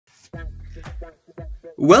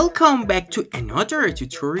Welcome back to another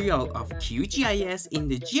tutorial of QGIS in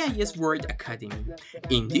the GISWorld Academy.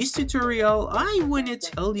 In this tutorial, I want to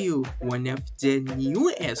tell you one of the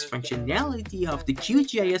newest functionality of the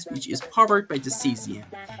QGIS, which is powered by the Cesium,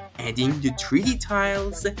 adding the 3D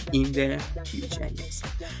tiles in the QGIS.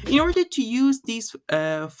 In order to use this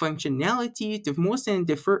functionality,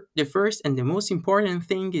 the first and the most important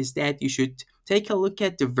thing is that you should take a look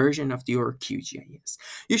at the version of your QGIS.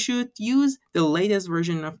 You should use the latest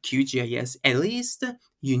version of QGIS. At least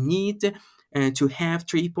you need to have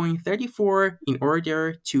 3.34 in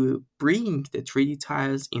order to bring the 3D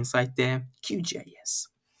tiles inside the QGIS.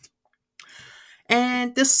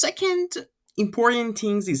 And the second important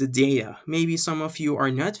things is the data. Maybe some of you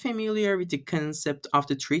are not familiar with the concept of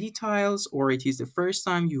the 3D tiles, or it is the first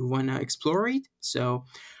time you want to explore it. So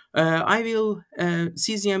I will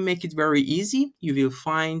Cesium make it very easy. You will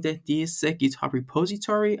find this GitHub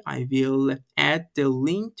repository. I will add the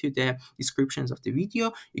link to the descriptions of the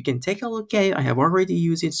video. You can take a look at it. I have already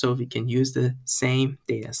used it, so we can use the same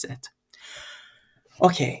data set.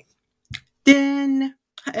 Okay, then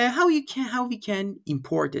how we can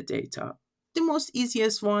import the data. The most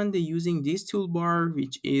easiest one, using this toolbar,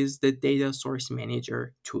 which is the data source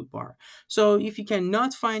manager toolbar. So if you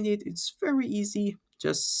cannot find it, it's very easy.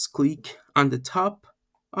 Just click on the top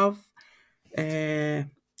of the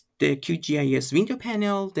QGIS window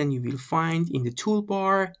panel. Then you will find in the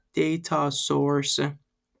toolbar data source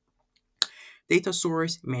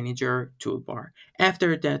manager toolbar.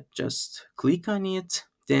 After that, just click on it.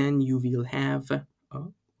 Then you will have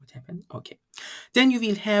what happened? Okay. Then you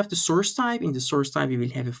will have the source type. In the source type, you will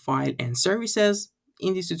have a file and services.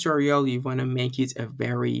 In this tutorial, you want to make it a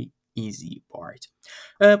very easy part.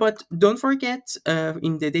 But don't forget,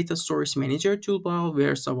 in the data source manager toolbar,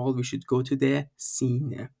 first of all, we should go to the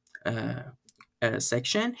scene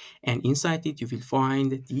section, and inside it you will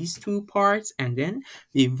find these two parts, and then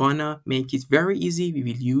we wanna make it very easy. We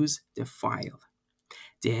will use the file.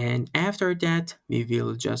 Then after that, we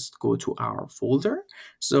will just go to our folder.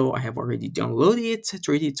 So I have already downloaded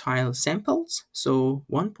 3D tile samples. So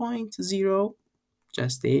 1.0,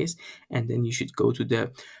 just this. And then you should go to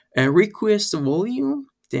the request volume.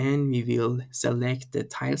 Then we will select the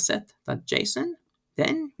tileset.json.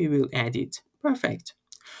 Then we will add it. Perfect.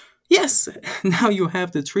 Yes, now you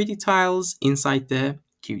have the 3D tiles inside the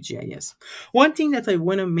QGIS. One thing that I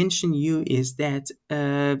want to mention you is that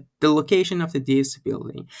the location of this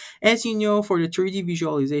building. As you know, for the 3D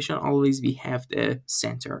visualization, always we have the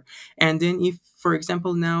center. And then if, for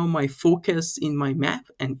example, now my focus in my map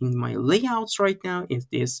and in my layouts right now is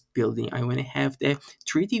this building, I want to have the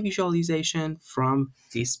 3D visualization from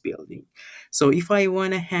this building. So if I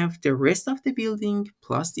want to have the rest of the building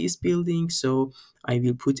plus this building, so I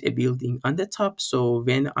will put a building on the top. So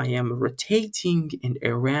when I am rotating and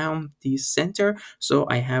around this center, so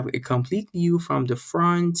I have a complete view from the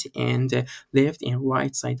front and left and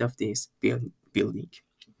right side of this building.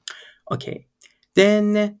 Okay,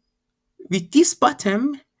 then with this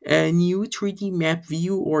button, a new 3D map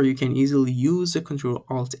view, or you can easily use a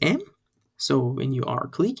Ctrl-Alt-M. So when you are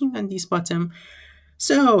clicking on this button,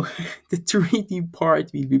 so the 3D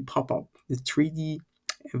part will be pop up. The 3D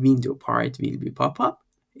window part will be pop up.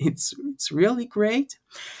 It's really great.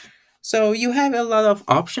 So you have a lot of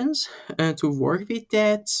options to work with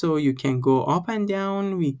that. So you can go up and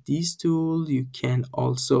down with this tool. You can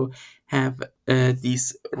also have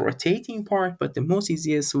this rotating part, but the most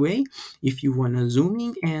easiest way, if you want to zoom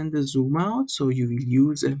in and zoom out, so you will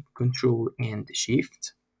use Control and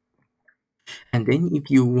Shift. And then if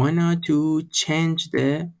you want to change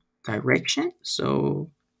the direction, so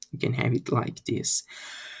you can have it like this.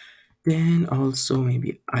 Then also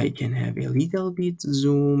maybe I can have a little bit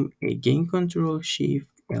zoom, again Control Shift,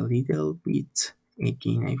 a little bit,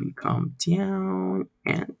 again I will come down,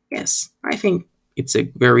 and yes, I think it's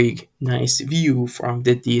a very nice view from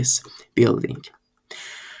this building.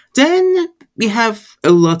 Then we have a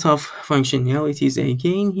lot of functionalities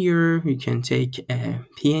again here. You can take a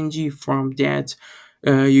PNG from that.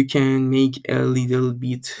 You can make a little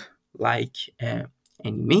bit like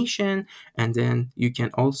animation, and then you can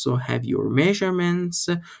also have your measurements.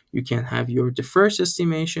 You can have the first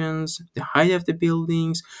estimations, the height of the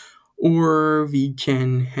buildings, or we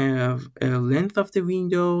can have a length of the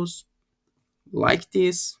windows like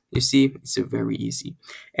this. You see, it's very easy,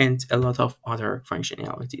 and a lot of other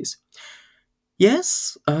functionalities.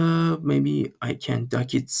 Yes, maybe I can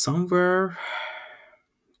duck it somewhere.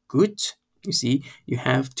 Good. You see, you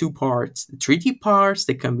have two parts, the 3D parts,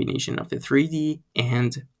 the combination of the 3D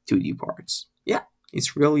and 2D parts. Yeah,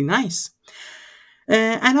 it's really nice.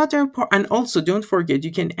 Another part, and also don't forget,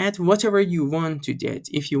 you can add whatever you want to that.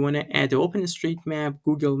 If you want to add OpenStreetMap,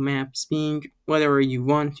 Google Maps, Bing, whatever you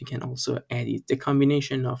want, you can also add it. The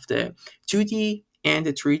combination of the 2D and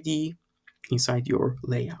the 3D inside your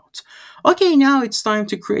layout. Okay, now it's time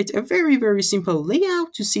to create a very, very simple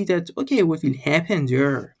layout to see that, okay, what will happen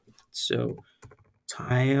there. So,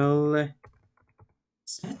 tile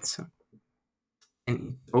set,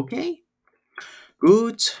 and okay.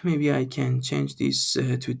 Good. Maybe I can change this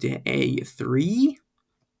to the A3.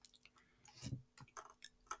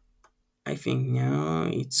 I think now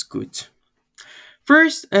it's good.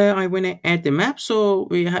 First, I want to add the map, so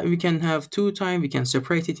we can have two times. We can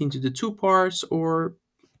separate it into the two parts or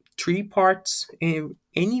three parts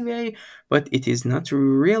anyway. But it is not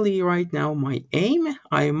really right now my aim.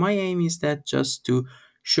 My aim is that just to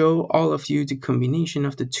show all of you the combination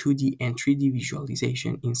of the 2D and 3D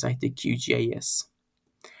visualization inside the QGIS.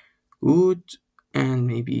 Good. And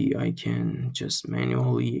maybe I can just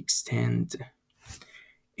manually extend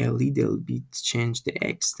a little bit, change the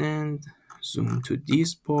extent, zoom to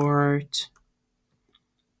this part,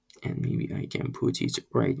 and maybe I can put it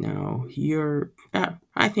right now here.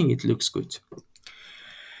 I think it looks good.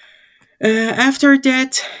 After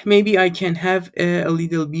that, maybe I can have a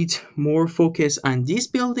little bit more focus on this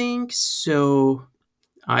building, so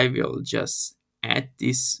I will just add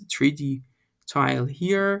this 3D tile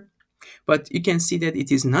here. But you can see that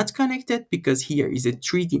it is not connected because here is a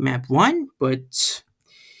 3D map 1, but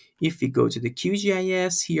if we go to the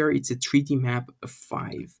QGIS, here it's a 3D map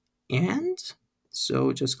 5. And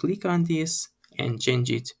so just click on this and change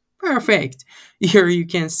it. Perfect. Here you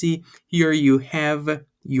can see, here you have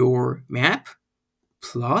your map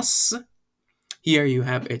plus here you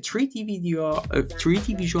have a 3D video, a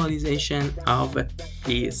 3D visualization of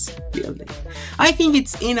this building. I think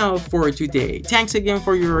it's enough for today. Thanks again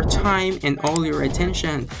for your time and all your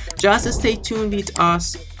attention. Just stay tuned with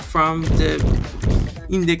us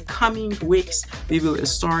in the coming weeks. We will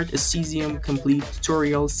start a Cesium complete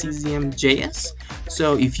tutorial, Cesium.js.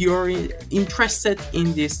 So if you're interested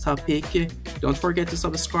in this topic, don't forget to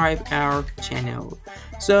subscribe our channel.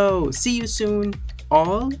 So see you soon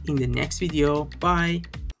all in the next video. Bye.